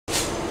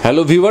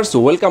Hello viewers,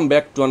 welcome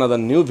back to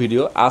another new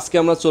video. আজকে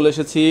আমরা চলে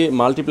এসেছি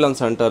মাল্টিপ্ল্যান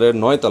সেন্টারের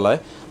 9 তলায়।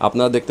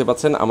 আপনারা দেখতে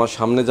পাচ্ছেন আমার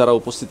সামনে যারা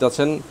উপস্থিত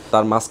আছেন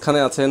তার মাঝখানে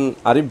আছেন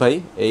আরিফ ভাই।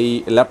 এই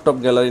ল্যাপটপ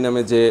গ্যালারি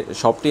নামে যে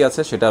শপটি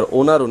আছে সেটার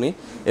ওনার উনি।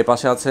 এ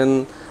পাশে আছেন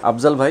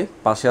আফজাল ভাই,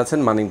 পাশে আছেন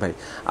মানিক ভাই।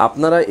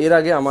 আপনারা এর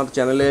আগে আমার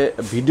চ্যানেলে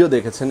ভিডিও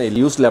দেখেছেন এই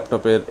ইউজ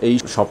ল্যাপটপের এই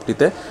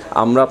শপটিতে।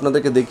 আমরা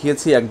আপনাদেরকে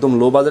দেখিয়েছি একদম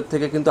লো বাজেট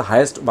থেকে কিন্তু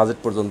হাইয়েস্ট বাজেট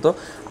পর্যন্ত।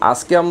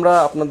 আজকে আমরা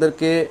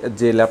আপনাদেরকে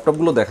যে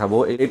ল্যাপটপগুলো দেখাবো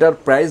এটার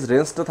প্রাইস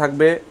রেঞ্জটা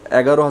থাকবে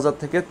 11,000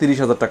 থেকে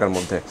 30,000 টাকার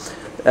মধ্যে।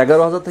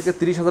 11,000 থেকে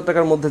 30,000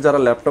 টাকার মধ্যে যারা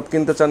ল্যাপটপ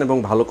কিনতে চান এবং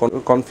ভালো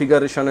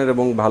কনফিগারেশনের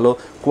এবং ভালো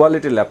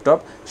কোয়ালিটির ল্যাপটপ,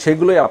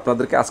 সেগুলোই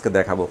আপনাদেরকে আজকে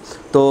দেখাবো।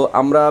 তো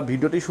আমরা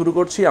ভিডিওটি শুরু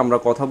করছি। আমরা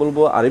কথা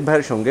বলবো আরিফ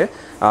ভাইয়ের সঙ্গে।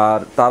 আর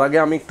তার আগে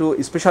আমি একটু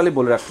স্পেশালি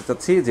বলে রাখতে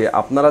চাচ্ছি যে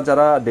আপনারা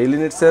যারা ডেইলি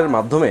নিডসের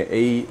মাধ্যমে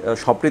এই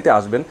শপটিতে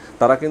আসবেন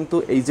তারা কিন্তু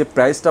এই যে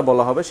প্রাইসটা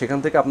বলা হবে সেখান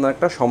থেকে আপনারা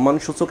একটা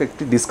সম্মানসূচক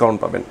একটি ডিসকাউন্ট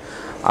পাবেন।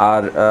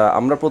 আর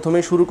আমরা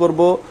প্রথমেই শুরু করব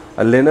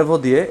লেনোভো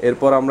দিয়ে,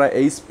 এরপর আমরা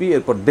এইচপি,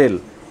 এরপর ডেল,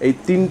 এই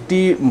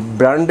তিনটি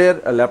ব্র্যান্ডের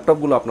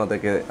ল্যাপটপগুলো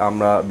আপনাদেরকে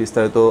আমরা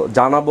বিস্তারিত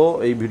জানাবো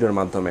এই ভিডিওর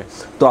মাধ্যমে।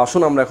 তো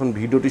আসুন আমরা এখন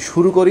ভিডিওটি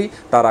শুরু করি।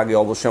 তার আগে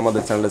অবশ্যই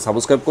আমাদের চ্যানেলে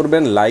সাবস্ক্রাইব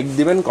করবেন, লাইক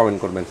দিবেন, কমেন্ট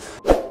করবেন।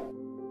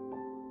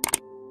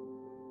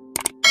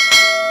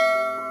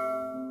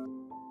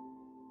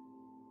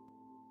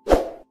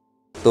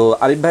 তো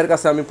আরিফ ভাইয়ের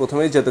কাছে আমি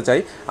প্রথমেই যেতে চাই।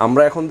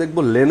 আমরা এখন দেখব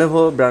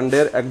লেনোভো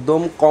ব্র্যান্ডের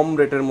একদম কম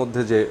রেটের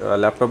মধ্যে যে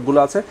ল্যাপটপগুলো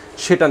আছে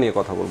সেটা নিয়ে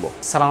কথা বলবো।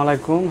 আসসালামু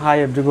আলাইকুম, হাই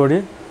এভরিবডি।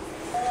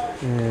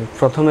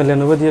 প্রথমে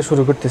লেনোভো দিয়ে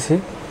শুরু করতেছি।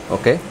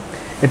 ওকে,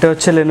 এটা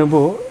হচ্ছে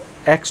Lenovo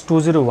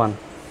X201,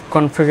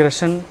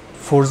 configuration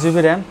 4GB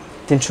RAM,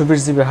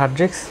 320GB hard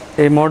disk.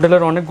 এই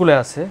মডেলের অনেকগুলো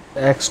আছে,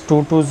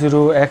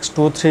 X220,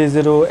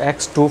 X230,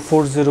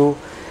 X240।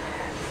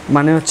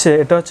 মানে হচ্ছে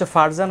এটা হচ্ছে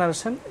ফার্স্ট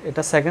জেনারেশন,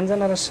 এটা সেকেন্ড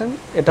জেনারেশন,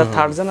 এটা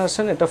থার্ড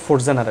জেনারেশন, এটা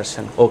ফোর্থ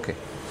জেনারেশন। ওকে।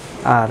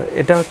 আর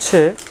এটা হচ্ছে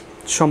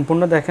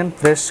সম্পূর্ণ দেখেন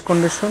fresh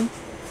condition,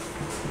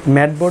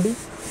 mat body,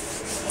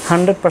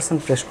 100%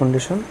 fresh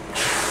condition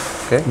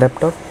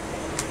laptop.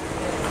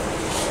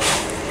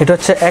 এটা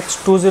হচ্ছে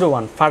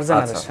X201 ফার্স্ট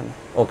জেনারেশন।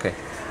 ওকে।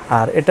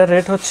 আর এটার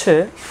রেট হচ্ছে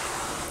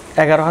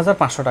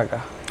 11,500 টাকা।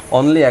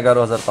 অনলি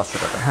 11,500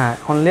 টাকা? হ্যাঁ,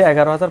 অনলি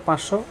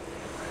 11,500।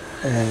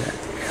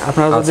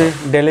 আপনারা যদি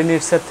ডেলি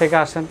নিডসের থেকে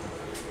আসেন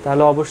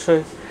তাহলে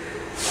অবশ্যই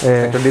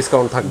একটা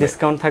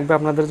ডিসকাউন্ট থাকবে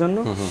আপনাদের জন্য।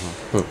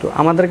 তো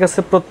আমাদের কাছে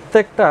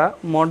প্রত্যেকটা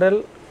মডেল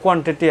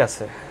কোয়ান্টিটি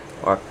আছে,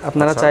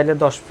 আপনারা চাইলে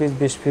 10 পিস,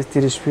 20 পিস,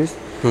 30 পিস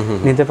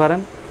নিতে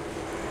পারেন।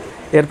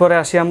 এরপরে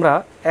আসি আমরা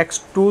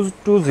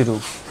X220।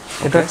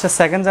 এটা হচ্ছে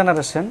সেকেন্ড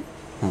জেনারেশন।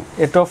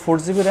 এটাও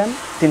 4GB RAM,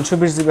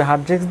 320GB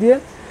hard disk দিয়ে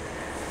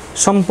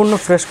সম্পূর্ণ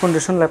ফ্রেশ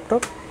কন্ডিশন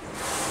ল্যাপটপ।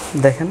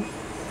 দেখেন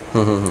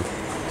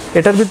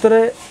এটার ভিতরে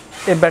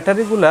এই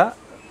ব্যাটারিগুলা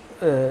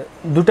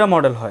দুটা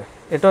মডেল হয়।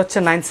 এটা হচ্ছে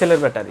 9 সেলের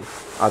ব্যাটারি।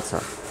 আচ্ছা।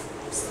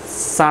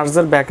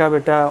 চার্জার ব্যাকআপ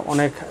এটা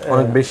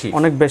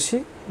অনেক বেশি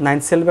 9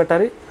 সেল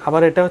ব্যাটারি।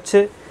 আবার এটা হচ্ছে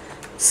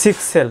 6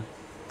 সেল।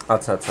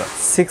 আচ্ছা আচ্ছা,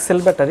 6 সেল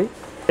ব্যাটারি।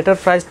 এটার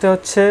প্রাইসটা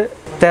হচ্ছে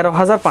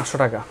 13,500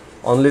 টাকা।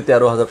 অনলি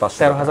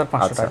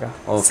 13,500 টাকা,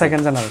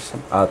 সেকেন্ড জেনারেশন।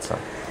 আচ্ছা,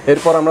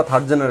 এরপর আমরা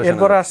থার্ড জেনারেশন।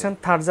 এরপর আসেন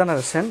থার্ড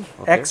জেনারেশন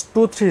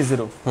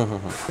X230।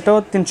 এটাও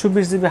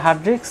 320GB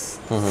hard disk,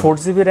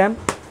 4GB RAM,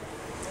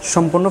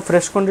 সম্পূর্ণ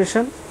ফ্রেশ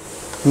কন্ডিশন,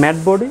 ম্যাট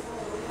বডি।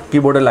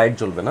 কিবোর্ডে লাইট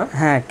জ্বলবে না?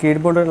 হ্যাঁ,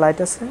 কিবোর্ডের লাইট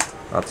আছে।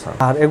 আচ্ছা।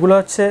 আর এগুলো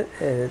হচ্ছে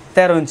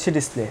 13 ইঞ্চি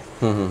ডিসপ্লে।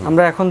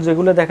 আমরা এখন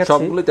যেগুলো দেখাচ্ছি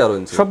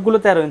সবগুলো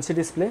 13 ইঞ্চি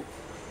ডিসপ্লে।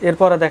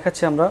 এরপরে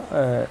দেখাচ্ছি আমরা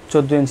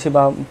 14 ইঞ্চি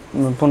বা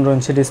 15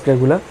 ইঞ্চি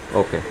ডিসপ্লেগুলো।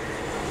 ওকে।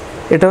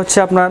 এটা হচ্ছে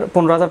আপনার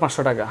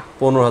 15,500 টাকা।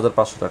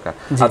 15,500 টাকা।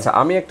 আচ্ছা,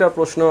 আমি একটা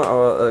প্রশ্ন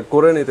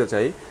করে নিতে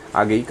চাই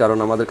আগেই, কারণ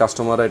আমাদের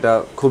কাস্টমাররা এটা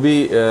খুবই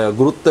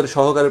গুরুত্বের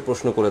সহকারে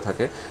প্রশ্ন করে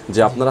থাকে যে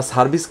আপনারা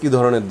সার্ভিস কি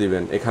ধরনের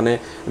দিবেন। এখানে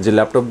যে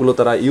ল্যাপটপগুলো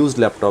তারা ইউজ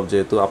ল্যাপটপ,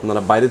 যেহেতু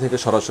আপনারা বাইরে থেকে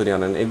সরাসরি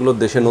আনেন, এগুলো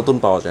দেশে নতুন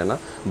পাওয়া যায় না।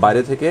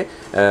 বাইরে থেকে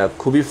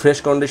খুবই ফ্রেশ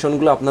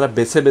কন্ডিশনগুলো আপনারা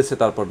বেছে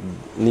তারপর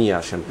নিয়ে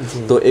আসেন।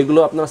 তো এগুলো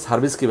আপনারা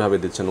সার্ভিস কিভাবে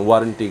দিচ্ছেন,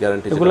 ওয়ারেন্টি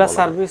গ্যারান্টি? এগুলো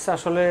সার্ভিস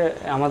আসলে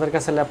আমাদের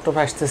কাছে ল্যাপটপ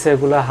আসতেছে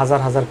এগুলো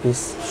হাজার পিস,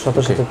 শত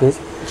পিস।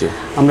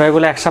 আমরা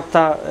এগুলো এক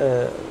সপ্তাহ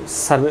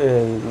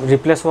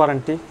রিপ্লেস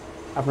ওয়ারেন্টি।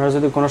 আপনারা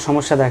যদি কোনো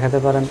সমস্যা দেখাতে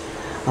পারেন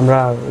আমরা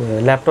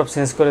ল্যাপটপ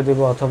চেঞ্জ করে দিব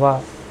অথবা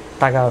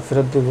টাকা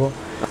ফেরত দিব।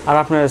 আর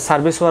আপনার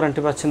সার্ভিস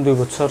ওয়ারেন্টি পাচ্ছেন 2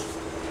 বছর।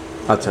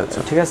 আচ্ছা আচ্ছা,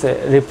 ঠিক আছে।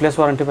 রিপ্লেস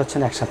ওয়ারেন্টি পাচ্ছেন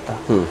 1 সপ্তাহ।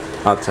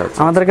 আচ্ছা আচ্ছা।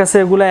 আমাদের কাছে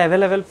এগুলো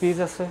অ্যাভেলেবেল পিস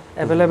আছে,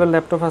 অ্যাভেলেবেল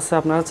ল্যাপটপ আছে।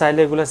 আপনারা চাইলে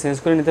এগুলো চেঞ্জ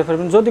করে নিতে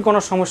পারবেন যদি কোনো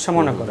সমস্যা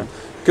মনে করেন।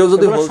 কেউ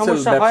যদি হোলসেল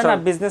ব্যবসা হয় না,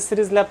 বিজনেস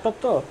সিরিজ ল্যাপটপ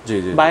তো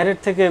বাইরের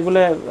থেকে এগুলো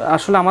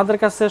আসলে আমাদের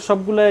কাছে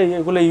সবগুলো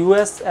এগুলো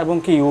ইউএস এবং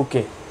কি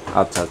ইউকে।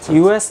 আচ্ছা আচ্ছা,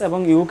 ইউএস এবং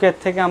ইউকে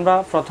থেকে আমরা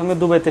প্রথমে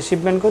দুবাইতে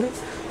শিপমেন্ট করি,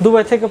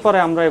 দুবাই থেকে পরে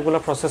আমরা এগুলো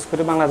প্রসেস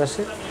করি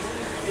বাংলাদেশে।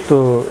 তো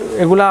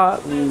এগুলা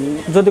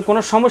যদি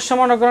কোনো সমস্যা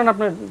মনে করেন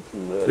আপনি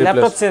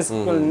ল্যাপটপ চেঞ্জ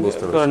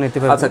করে নিতে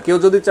পারবেন। আচ্ছা, কেউ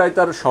যদি চায়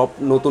তার শপ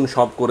নতুন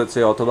শপ করেছে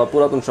অথবা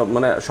পুরাতন শপ,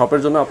 মানে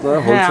শপের জন্য আপনারা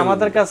হোলসেল? হ্যাঁ,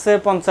 আমাদের কাছে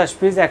 50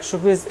 পিস 100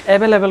 পিস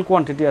অ্যাভেলেবেল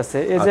কোয়ান্টিটি আছে।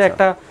 এই যে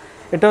একটা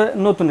এটা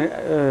নতুন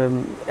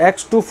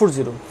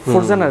X240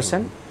 4th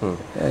জেনারেশন।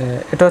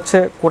 এটা হচ্ছে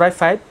Core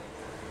i5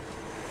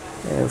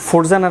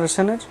 4th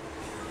জেনারেশনের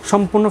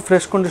সম্পূর্ণ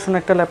ফ্রেশ কন্ডিশন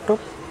একটা ল্যাপটপ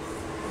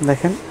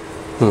দেখেন।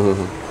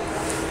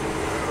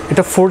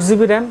 এটা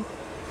 4GB RAM,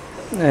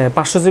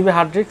 500GB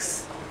hard disk,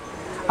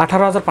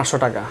 18,500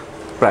 টাকা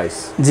প্রাইস।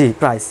 জি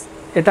প্রাইস।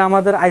 এটা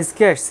আমাদের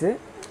আজকে আসছে।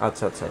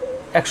 আচ্ছা আচ্ছা,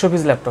 100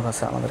 পিস ল্যাপটপ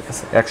আছে আমাদের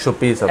কাছে। 100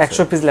 পিস আছে?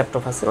 100 পিস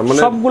ল্যাপটপ আছে,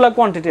 সবগুলা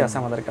কোয়ান্টিটি আছে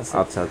আমাদের কাছে।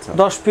 আচ্ছা আচ্ছা,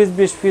 10 পিস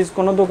 20 পিস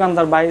কোনো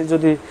দোকানদার বাইরে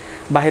যদি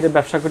বাইরে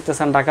ব্যবসা করতে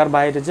চান, ঢাকার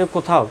বাইরে যে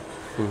কোথাও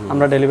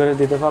আমরা ডেলিভারি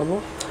দিতে পারবো,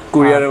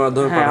 কুরিয়ারের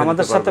মাধ্যমে। হ্যাঁ,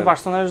 আমাদের সাথে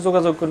পার্সোনালি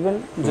যোগাযোগ করবেন।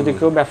 যদি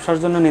কেউ ব্যবসার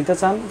জন্য নিতে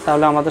চান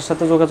তাহলে আমাদের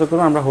সাথে যোগাযোগ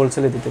করুন, আমরা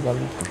হোলসেলে দিতে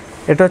পারবো।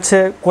 এটা হচ্ছে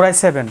Core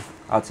i7।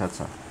 আচ্ছা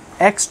আচ্ছা,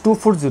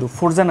 X240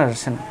 4th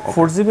generation,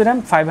 4GB RAM,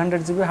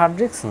 500GB hard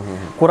disk,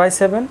 Core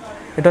i7।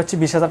 এটা হচ্ছে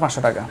 20,500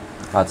 টাকা।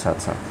 আচ্ছা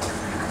আচ্ছা,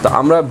 তো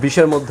আমরা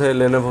 20-এর মধ্যে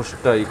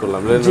লেনোভোটা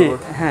করলাম। জি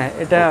হ্যাঁ,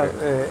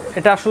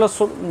 এটা আসলে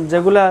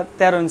যেগুলা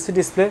 13 ইঞ্চি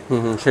ডিসপ্লে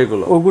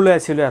সেগুলো ওগুলো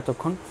ছিল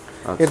এতক্ষণ।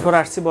 এরপর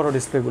আসছি বড়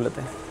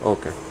ডিসপ্লেগুলোতে।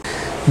 ওকে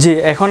জি,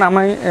 এখন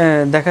আমি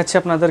দেখাচ্ছি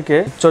আপনাদেরকে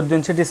 14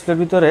 ইঞ্চি ডিসপ্লের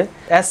ভিতরে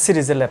S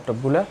সিরিজের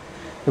ল্যাপটপগুলো।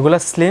 এগুলা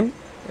স্লিম,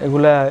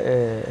 এগুলা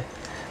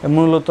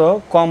মূলত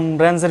কম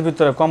রেঞ্জের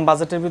ভিতরে, কম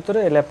বাজেটের ভিতরে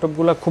এই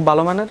ল্যাপটপগুলো খুব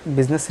ভালো মানের,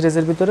 বিজনেস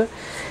সিরিজের ভিতরে।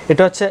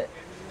 এটা হচ্ছে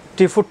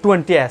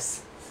T420S,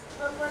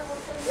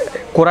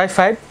 Core i5,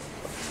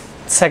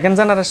 2nd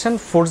generation,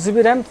 4GB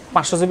RAM,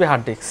 500GB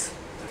hard disk.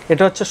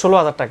 এটা হচ্ছে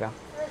 16,000 টাকা।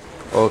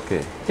 ওকে,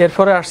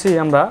 এরপরে আসছি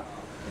আমরা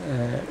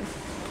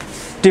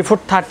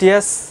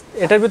T430S।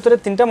 এটার ভিতরে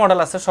 3টা মডেল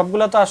আছে,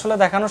 সবগুলো তো আসলে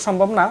দেখানো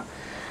সম্ভব না,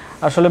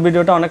 আসলে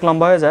ভিডিওটা অনেক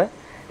লম্বা হয়ে যায়।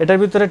 এটার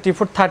ভিতরে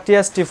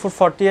T430S,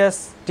 T440S,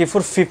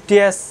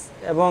 T450S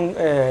এবং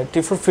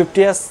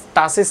T450S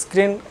টাচ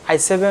স্ক্রিন,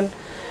 i7,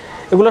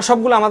 এগুলো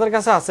সবগুলো আমাদের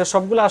কাছে আছে।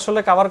 সবগুলো আসলে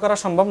কভার করা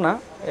সম্ভব না,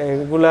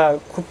 এগুলা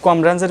খুব কম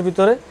রেঞ্জের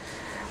ভিতরে।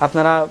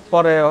 আপনারা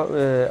পরে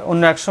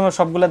অন্য এক সময়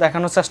সবগুলো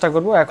দেখানোর চেষ্টা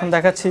করব। এখন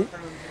দেখাচ্ছি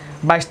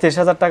 22-23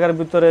 হাজার টাকার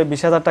ভিতরে,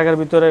 20,000 টাকার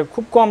ভিতরে,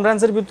 খুব কম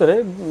রেঞ্জের ভিতরে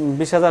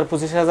 20,000,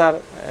 25,000,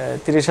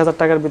 30,000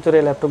 টাকার ভিতরে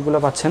এই ল্যাপটপগুলো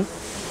পাচ্ছেন।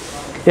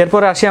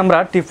 এরপরে আসি আমরা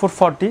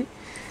T440,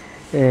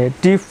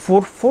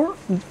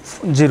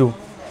 T440।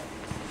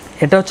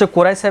 এটা হচ্ছে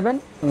Core i7,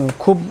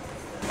 খুব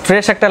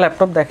ফ্রেশ একটা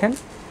ল্যাপটপ দেখেন।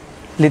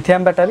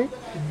 Lithium battery,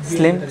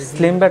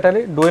 slim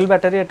battery, dual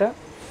battery.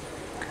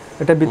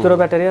 এটা ভিতরে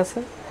ব্যাটারি আছে।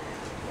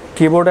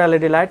 কিবোর্ডে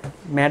LED লাইট,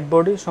 ম্যাট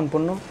বডি,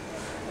 সম্পূর্ণ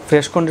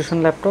ফ্রেশ কন্ডিশন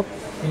ল্যাপটপ।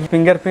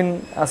 ফিঙ্গারপ্রিন্ট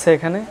আছে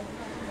এখানে।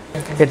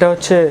 এটা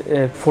হচ্ছে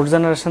 4th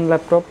জেনারেশন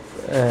ল্যাপটপ।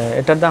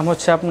 এটার দাম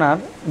হচ্ছে আপনার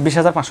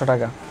 20,500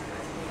 টাকা।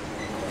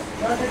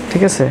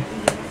 ঠিক আছে,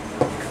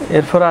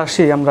 এরপর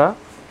আসি আমরা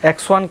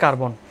X1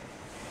 কার্বন।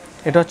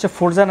 এটা হচ্ছে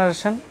 4th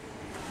জেনারেশন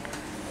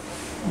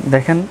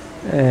দেখেন,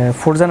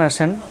 4th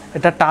জেনারেশন।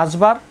 এটা টাচ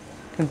বার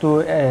কিন্তু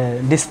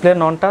ডিসপ্লে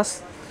নন টাচ।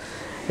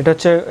 এটা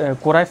হচ্ছে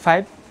Core i5,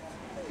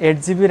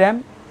 8GB RAM,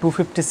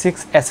 256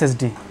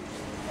 SSD।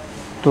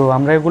 তো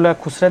আমরা এগুলা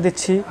খুচরা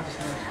দিচ্ছি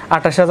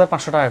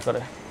 28,500 টাকা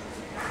করে।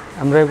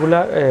 আমরা এগুলা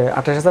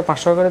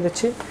 28,500 টাকা করে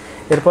দিচ্ছি।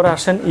 এরপরে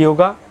আসেন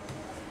ইয়োগা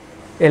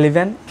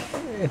 11।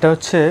 এটা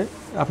হচ্ছে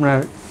আপনার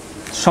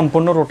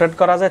সম্পূর্ণ রোটেট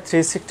করা যায়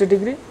 360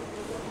 ডিগ্রি,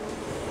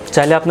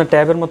 চাইলে আপনার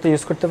ট্যাবের মতো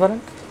ইউজ করতে পারেন,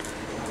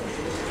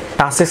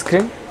 টাচ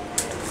স্ক্রিন।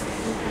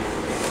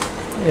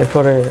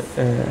 এরপরে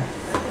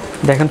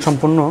দেখেন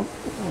সম্পূর্ণ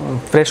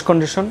ফ্রেশ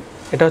কন্ডিশন।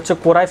 এটা হচ্ছে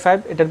Core i5,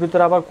 এটার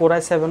ভিতরে আবার Core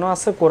i7ও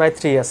আছে, Core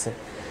i3 আছে।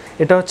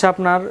 এটা হচ্ছে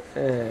আপনার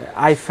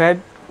i5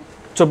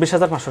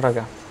 24,500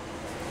 টাকা,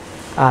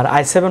 আর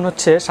i7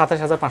 হচ্ছে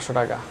 27,500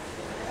 টাকা।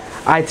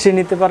 i3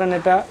 নিতে পারেন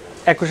এটা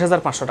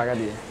 21,500 টাকা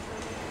দিয়ে।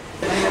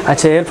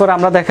 আচ্ছা, এরপর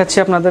আমরা দেখাচ্ছি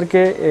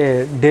আপনাদেরকে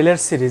ডেলের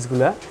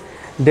সিরিজগুলা।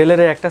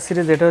 ডেলের একটা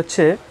সিরিজ, এটা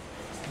হচ্ছে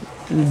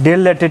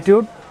del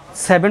Latitude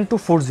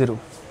 7240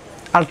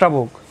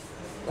 ultrabook,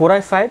 Core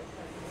i5।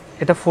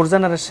 এটা 4th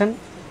generation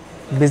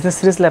business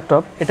series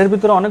laptop. এটার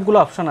ভিতরে অনেকগুলো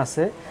অপশান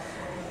আছে,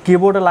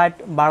 কিবোর্ডে লাইট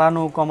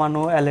বাড়ানো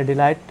কমানো, LED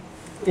লাইট,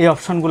 এই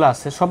অপশানগুলো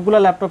আছে। সবগুলো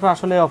ল্যাপটপে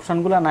আসলে এই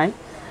অপশানগুলো নাই,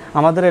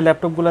 আমাদের এই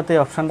ল্যাপটপগুলোতে এই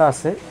অপশানটা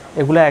আছে।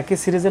 এগুলো একই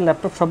সিরিজের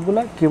ল্যাপটপ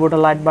সবগুলো, কিবোর্ডে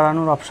লাইট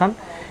বাড়ানোর অপশান।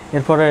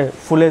 এরপরে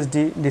ফুল HD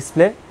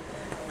ডিসপ্লে,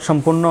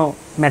 সম্পূর্ণ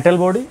metal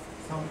body,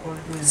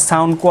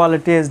 sound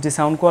quality HD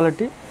sound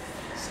quality,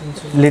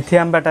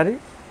 lithium battery.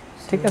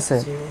 ঠিক আছে,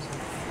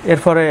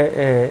 এরপরে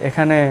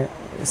এখানে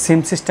সিম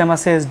সিস্টেম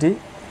আছে, SD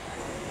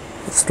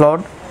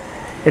স্লট।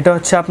 এটা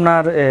হচ্ছে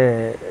আপনার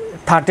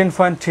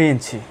 13.3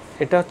 ইঞ্চি।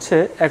 এটা হচ্ছে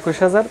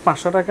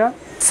 21,500 টাকা।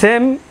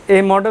 সেম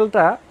এই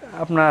মডেলটা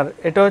আপনার,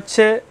 এটা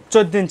হচ্ছে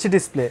 14 inch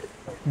display,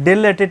 del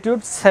Latitude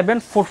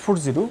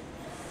 7440,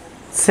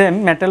 same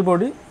metal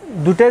body,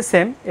 দুটাই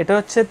সেম। এটা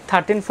হচ্ছে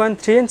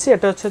 13.3 ইঞ্চি,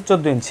 এটা হচ্ছে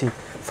 14 ইঞ্চি,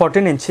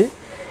 14 ইঞ্চি।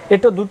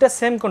 এটা দুটা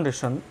সেম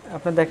কন্ডিশন।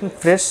 আপনার দেখেন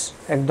ফ্রেশ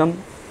একদম,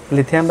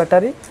 লিথিয়াম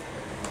ব্যাটারি।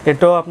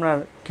 এটাও আপনার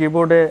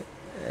কিবোর্ডে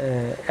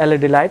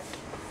LED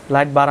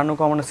লাইট বাড়ানো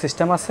কমানোর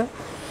সিস্টেম আছে।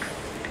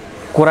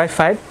 Core i5,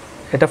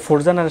 এটা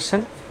 4th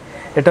জেনারেশন।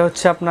 এটা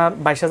হচ্ছে আপনার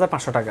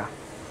 22,500 টাকা,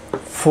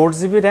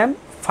 4GB র্যাম,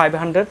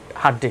 500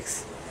 হার্ড ডিস্ক।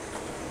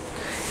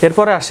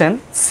 এরপরে আসেন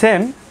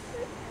সেম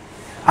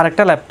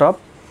আরেকটা ল্যাপটপ,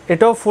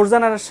 এটাও 4th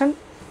জেনারেশন।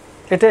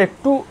 এটা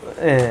একটু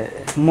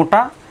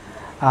মোটা,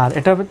 আর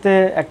এটাতে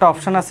একটা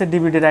অপশান আছে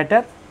DVD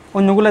রাইটার,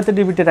 অন্যগুলোতে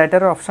ডিভিডি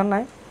রাইটারের অপশান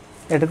নাই,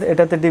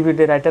 এটাতে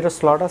ডিভিডি রাইটারের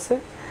স্লট আছে।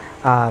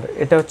 আর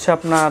এটা হচ্ছে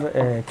আপনার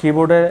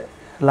কিবোর্ডে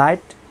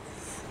light,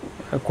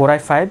 core i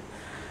 5,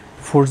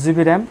 4GB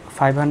RAM,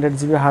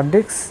 500GB hard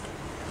disk.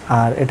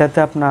 আর এটাতে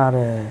আপনার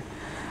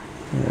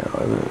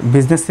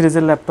বিজনেস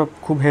সিরিজের ল্যাপটপ,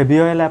 খুব হেভি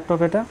হয় ল্যাপটপ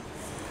এটা।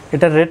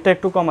 এটার রেটটা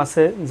একটু কম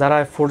আছে, যারা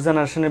 4th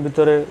জেনারেশনের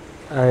ভিতরে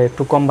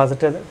একটু কম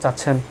বাজেটে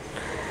চাচ্ছেন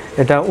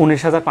এটা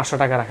 19,500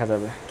 টাকা রাখা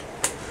যাবে,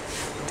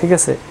 ঠিক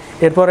আছে।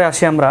 এরপরে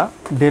আসি আমরা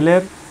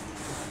ডেলের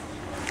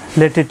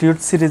ল্যাটিটিউড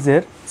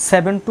সিরিজের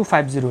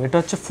 7250, এটা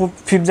হচ্ছে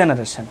 5th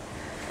জেনারেশন।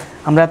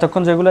 আমরা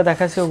এতক্ষণ যেগুলো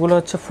দেখাচ্ছি ওগুলো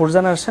হচ্ছে 4th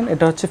জেনারেশন,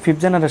 এটা হচ্ছে 5th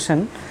জেনারেশন।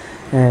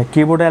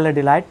 কিবোর্ডে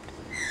এলইডি লাইট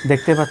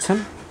দেখতে পাচ্ছেন,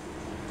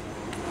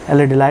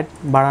 এলইডি লাইট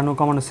বাড়ানো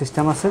কমানো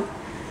সিস্টেম আছে।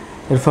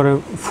 এরপরে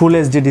full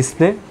HD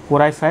display,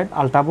 core i 5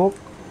 ultrabook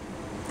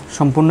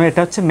সম্পূর্ণ। এটা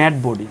হচ্ছে ম্যাট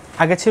বডি,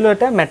 আগে ছিল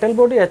এটা মেটাল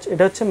বডি,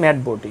 এটা হচ্ছে ম্যাট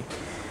বডি।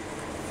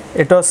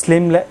 এটাও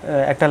স্লিম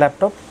একটা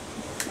ল্যাপটপ,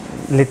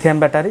 লিথিয়াম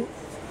ব্যাটারি।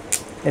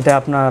 এটা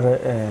আপনার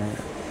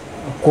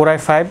কোরাই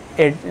 5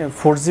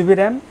 4GB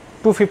র্যাম,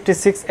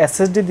 256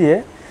 SSD দিয়ে,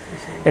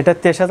 এটা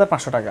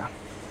 23,500 টাকা।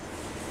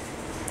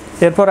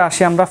 এরপর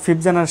আসি আমরা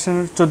 5th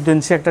জেনারেশনের 14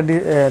 ইঞ্চি একটা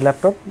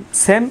ল্যাপটপ,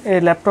 সেম এই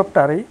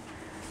ল্যাপটপটারই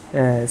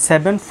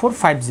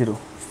 7450,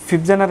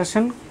 5th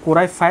জেনারেশন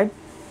কোরাই 5।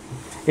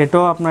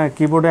 এটাও আপনার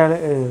কিবোর্ডে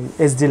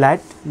এইচডি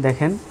লাইট,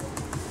 দেখেন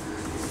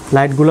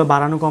লাইটগুলো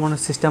বাড়ানো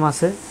কমানোর সিস্টেম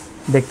আছে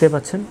দেখতে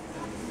পাচ্ছেন,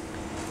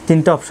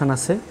 3টা অপশান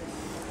আছে।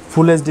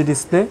 ফুল এইচডি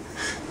ডিসপ্লে,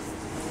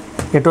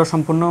 এটাও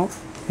সম্পূর্ণ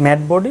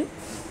ম্যাট বডি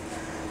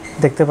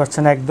দেখতে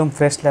পাচ্ছেন, একদম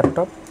fresh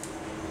laptop.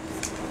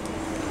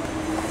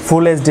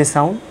 Full HD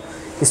sound,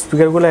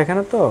 স্পিকারগুলো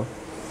এখানে। তো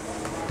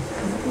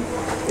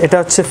এটা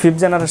হচ্ছে 5th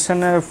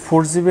জেনারেশনের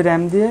 4GB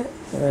র্যাম দিয়ে,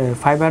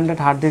 500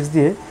 হার্ড ডিস্ক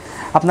দিয়ে।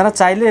 আপনারা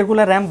চাইলে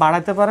এগুলা র্যাম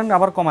বাড়াতে পারেন,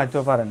 আবার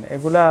কমাইতেও পারেন।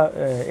 এগুলা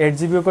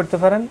 8GBও করতে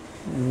পারেন,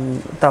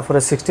 তারপরে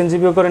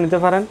 16GBও করে নিতে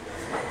পারেন।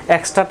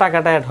 এক্সট্রা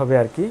টাকাটা অ্যাড হবে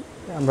আর কি।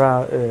 আমরা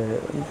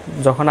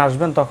যখন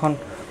আসবেন তখন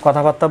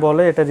কথাবার্তা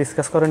বলে এটা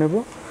ডিসকাস করে নেব।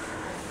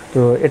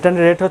 তো এটার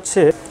রেট হচ্ছে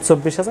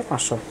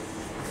 24,500।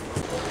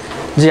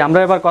 জি, আমরা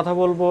এবার কথা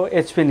বলবো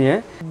এইচপি নিয়ে।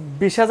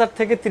 20,000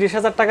 থেকে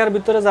 30,000 টাকার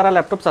ভিতরে যারা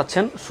ল্যাপটপ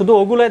চাচ্ছেন, শুধু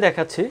ওগুলোই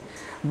দেখাচ্ছি,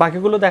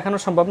 বাকিগুলো দেখানো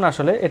সম্ভব না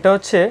আসলে। এটা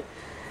হচ্ছে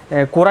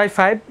core i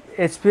 5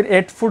 এইচপির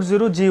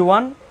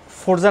 840G1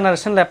 4th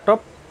generation laptop.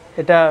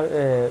 এটা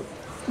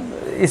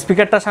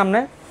স্পিকারটা সামনে,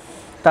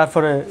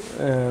 তারপরে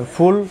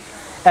ফুল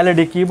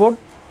LED keyboard,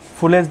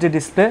 full HD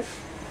display,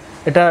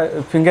 এটা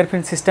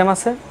ফিঙ্গারপ্রিন্ট সিস্টেম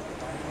আছে।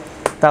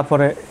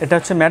 তারপরে এটা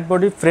হচ্ছে mat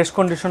body, fresh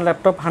condition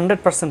laptop,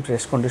 100%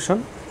 fresh condition.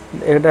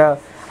 এটা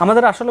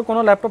আমাদের আসলে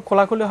কোনো ল্যাপটপ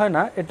খোলাখুলি হয়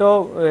না, এটাও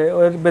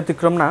এর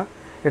ব্যতিক্রম না,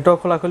 এটাও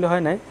খোলাখুলি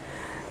হয় নাই।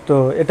 তো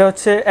এটা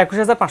হচ্ছে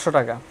 21,500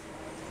 টাকা,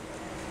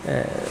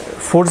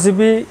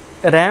 4GB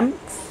RAM,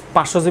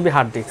 500GB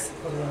hard disk,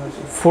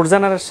 4th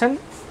generation,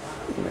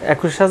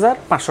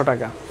 21,500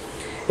 টাকা।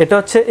 এটা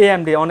হচ্ছে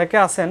এএমডি, অনেকে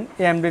আছেন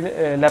এএমডি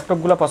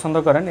ল্যাপটপগুলো পছন্দ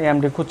করেন,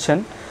 এএমডি খুঁজছেন।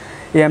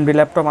 এএমডি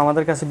ল্যাপটপ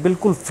আমাদের কাছে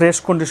বিলকুল ফ্রেশ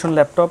কন্ডিশন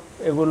ল্যাপটপ।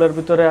 এগুলোর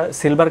ভিতরে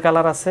সিলভার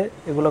কালার আছে,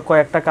 এগুলো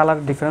কয়েকটা কালার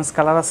ডিফারেন্স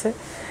কালার আছে।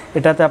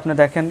 এটাতে আপনি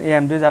দেখেন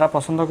এএমডি যারা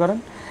পছন্দ করেন,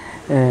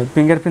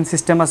 ফিঙ্গারপ্রিন্ট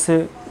সিস্টেম আছে,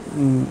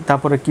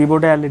 তারপরে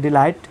কিবোর্ডে এলইডি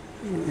লাইট,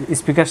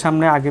 স্পিকার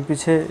সামনে আগে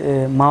পিছে,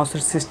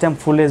 মাউসের সিস্টেম,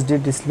 ফুল এইচডি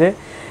ডিসপ্লে।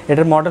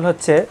 এটার মডেল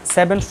হচ্ছে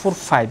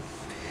 745,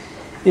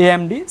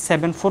 এএমডি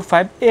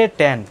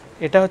 745A10।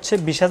 এটা হচ্ছে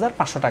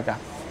 20,500 টাকা।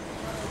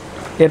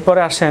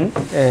 এরপরে আসেন,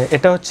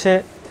 এটা হচ্ছে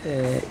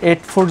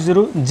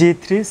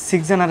 840G3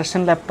 6th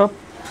generation laptop,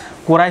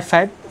 core i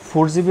 5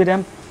 4GB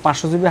RAM,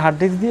 500GB hard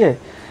disk দিয়ে।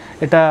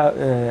 এটা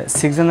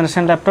 6th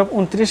জেনারেশন ল্যাপটপ,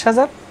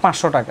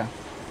 29,500 টাকা।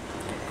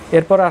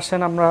 এরপর আসেন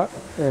আমরা,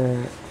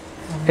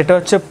 এটা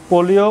হচ্ছে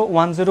পোলিও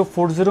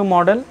 1040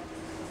 মডেল,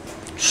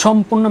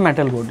 সম্পূর্ণ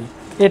metal body,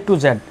 A to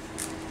Z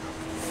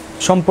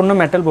সম্পূর্ণ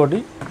মেটাল বডি,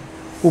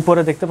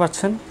 উপরে দেখতে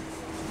পাচ্ছেন।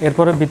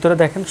 এরপরে ভিতরে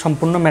দেখেন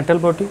সম্পূর্ণ মেটাল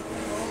বডি,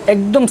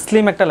 একদম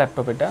স্লিম একটা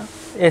ল্যাপটপ। এটা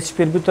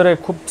এইচপির ভিতরে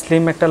খুব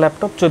স্লিম একটা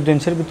ল্যাপটপ, 14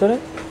 ইঞ্চির ভিতরে,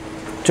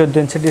 14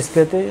 ইঞ্চি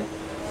ডিসপ্লেতে,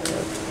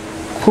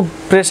 খুব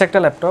ফ্রেশ একটা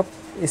ল্যাপটপ।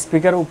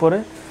 স্পিকার উপরে,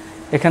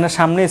 এখানে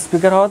সামনে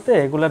স্পিকার হওয়াতে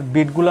এগুলার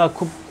বিটগুলো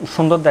খুব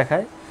সুন্দর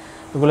দেখায়,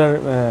 এগুলার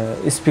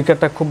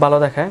স্পিকারটা খুব ভালো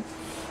দেখায়।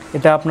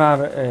 এটা আপনার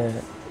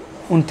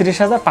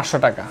 29,500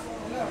 টাকা,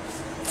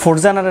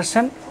 4th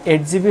generation,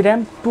 8GB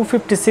RAM,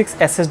 256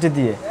 SSD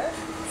দিয়ে,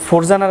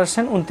 4th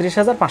জেনারেশন,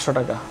 29,500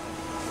 টাকা।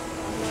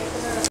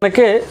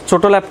 অনেকে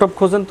ছোটো ল্যাপটপ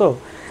খোঁজেন, তো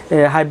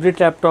হাইব্রিড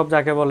ল্যাপটপ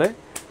যাকে বলে,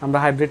 আমরা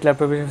হাইব্রিড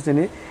ল্যাপটপ হিসেবে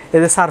চিনি। এই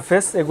যে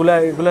সারফেস,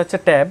 এগুলো হচ্ছে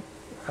ট্যাব,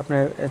 আপনি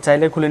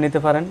চাইলে খুলে নিতে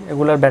পারেন।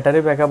 এগুলোর ব্যাটারি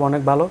ব্যাকআপ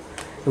অনেক ভালো,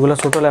 এগুলো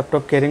ছোটো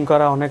ল্যাপটপ ক্যারিং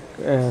করা অনেক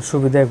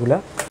সুবিধা এগুলা।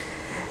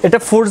 এটা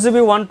 4GB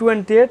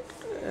 128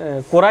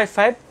 কোরাই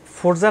 5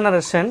 4th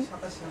জেনারেশন,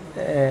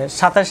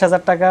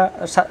 27,000 টাকা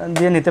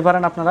দিয়ে নিতে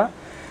পারেন আপনারা।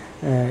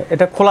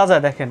 এটা খোলা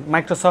যায়, দেখেন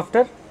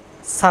মাইক্রোসফটের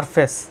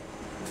সারফেস।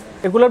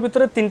 এগুলোর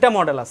ভিতরে 3টা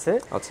মডেল আছে।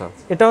 আচ্ছা,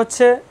 এটা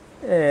হচ্ছে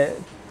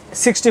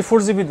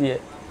 64GB দিয়ে,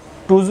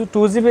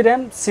 2GB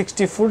র্যাম,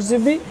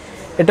 64GB।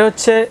 এটা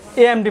হচ্ছে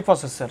এএমডি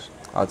প্রসেসর।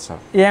 আচ্ছা,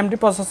 AMD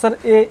processor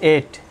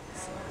A8,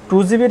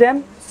 2GB RAM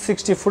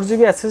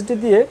 64GB SSD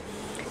দিয়ে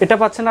এটা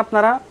পাচ্ছেন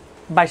আপনারা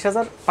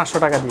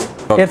 22,500 টাকা দিয়ে।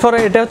 এরপরে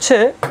এটা হচ্ছে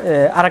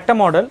আরেকটা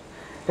মডেল,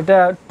 এটা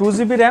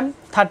 2GB র্যাম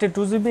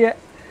 32GB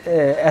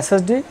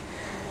SSD,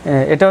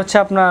 এটা হচ্ছে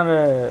আপনার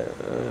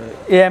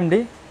AMD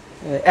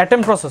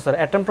অ্যাটেম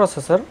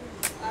প্রসেসর,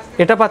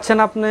 এটা পাচ্ছেন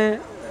আপনি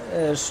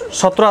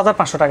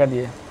 17,500 টাকা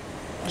দিয়ে,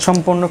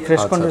 সম্পূর্ণ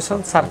ফ্রেশ কন্ডিশন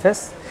সারফেস।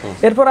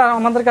 এরপর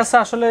আমাদের কাছে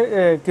আসলে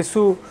কিছু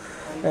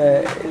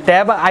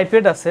ট্যাব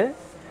আইপ্যাড আছে,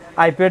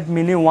 আইপ্যাড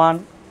মিনি 1,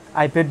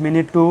 আইপ্যাড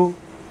মিনি 2,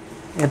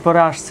 এরপরে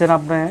আসছেন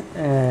আপনি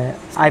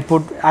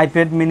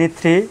আইপ্যাড মিনি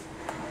 3,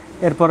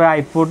 এরপরে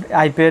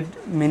আইপ্যাড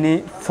মিনি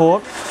 4,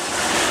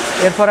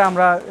 এরপরে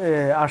আমরা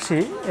আসি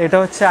এটা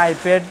হচ্ছে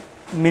iPad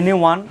mini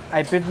 1,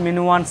 iPad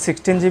mini 1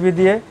 16GB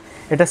দিয়ে,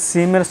 এটা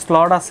সিমের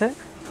স্লট আছে,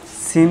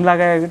 সিম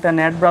লাগায় এটা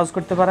নেট ব্রাউজ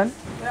করতে পারেন,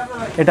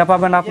 এটা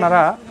পাবেন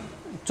আপনারা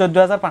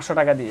 14,500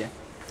 টাকা দিয়ে।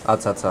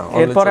 আচ্ছা,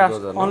 এরপরে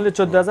অনলি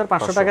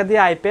 14,500 টাকা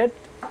দিয়ে আইপ্যাড,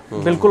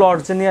 বিলকুল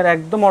অরিজিনাল,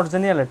 একদম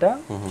অরিজিনাল, এটা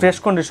ফ্রেশ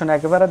কন্ডিশন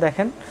একেবারে।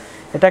 দেখেন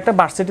এটা একটা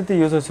ভার্সিটিতে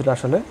ইউজ হয়েছিল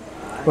আসলে,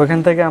 ওইখান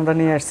থেকে আমরা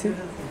নিয়ে আসছি।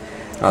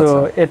 তো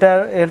এটা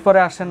এরপরে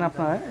আসেন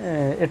আপনার,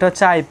 এটা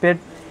হচ্ছে আইপ্যাড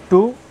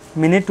 2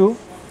 মিনি 2,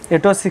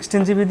 এটাও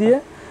 16GB দিয়ে,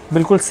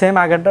 বিলকুল সেম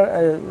আগেরটা,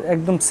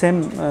 একদম সেম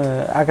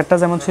আগেরটা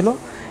যেমন ছিল,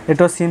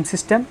 এটাও সিম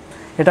সিস্টেম,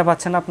 এটা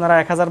পাচ্ছেন আপনারা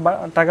 1,000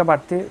 টাকা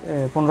বাড়তি,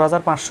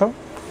 15,500।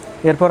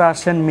 এরপরে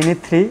আসেন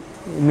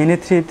মিনি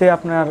 3তে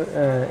আপনার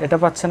এটা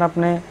পাচ্ছেন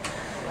আপনি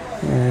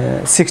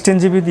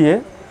 16GB দিয়ে,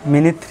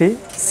 মিনি 3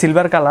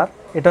 সিলভার কালার,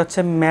 এটা হচ্ছে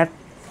ম্যাট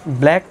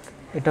ব্ল্যাক,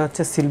 এটা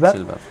হচ্ছে সিলভার,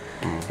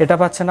 এটা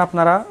পাচ্ছেন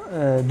আপনারা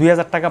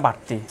 2,000 টাকা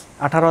বাড়তি,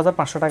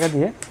 18,500 টাকা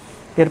দিয়ে।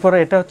 এরপরে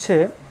এটা হচ্ছে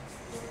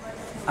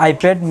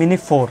আইপ্যাড মিনি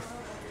 4,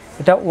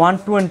 এটা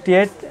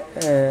 128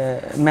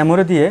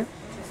 মেমোরি দিয়ে,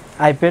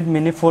 আইপ্যাড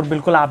মিনি 4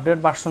 বিলকুল আপডেট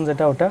ভার্সন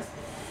যেটা, ওটা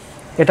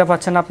এটা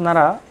পাচ্ছেন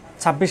আপনারা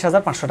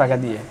 26,500 টাকা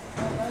দিয়ে।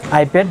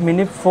 আইপ্যাড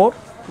মিনি 4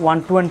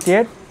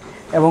 128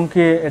 এবং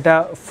কি এটা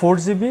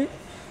 4GB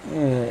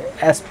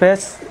স্পেস,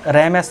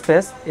 র্যাম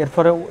স্পেস,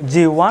 এরপরে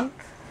G1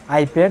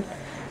 আইপ্যাড,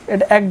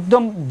 এটা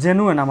একদম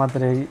জেনুইন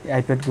আমাদের এই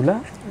আইপ্যাডগুলো,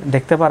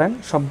 দেখতে পারেন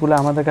সবগুলো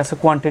আমাদের কাছে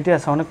কোয়ান্টিটি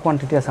আছে, অনেক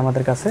কোয়ান্টিটি আছে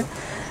আমাদের কাছে,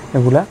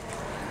 এগুলা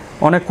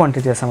অনেক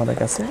কোয়ান্টিটি আছে আমাদের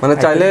কাছে, মানে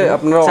চাইলে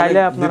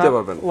আপনারা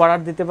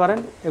অর্ডার দিতে পারেন,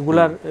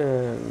 এগুলার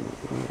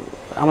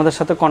আমাদের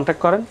সাথে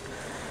কন্ট্যাক্ট করেন।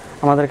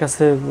 আমাদের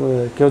কাছে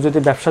কেউ যদি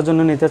ব্যবসার জন্য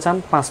নিতে চান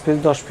 5 পিস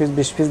 10 পিস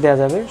 20 পিস দেওয়া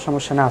যাবে,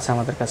 সমস্যা না, আছে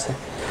আমাদের কাছে।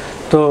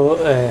 তো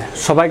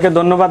সবাইকে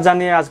ধন্যবাদ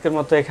জানিয়ে আজকের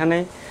মতো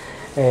এখানেই।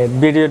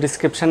 ভিডিও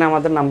ডিসক্রিপশানে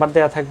আমাদের নাম্বার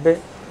দেওয়া থাকবে,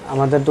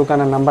 আমাদের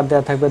দোকানের নাম্বার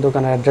দেওয়া থাকবে,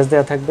 দোকানের অ্যাড্রেস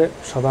দেওয়া থাকবে,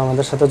 সবাই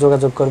আমাদের সাথে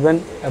যোগাযোগ করবেন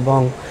এবং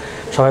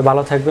সবাই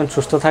ভালো থাকবেন,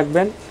 সুস্থ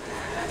থাকবেন।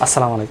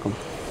 আসসালামু আলাইকুম।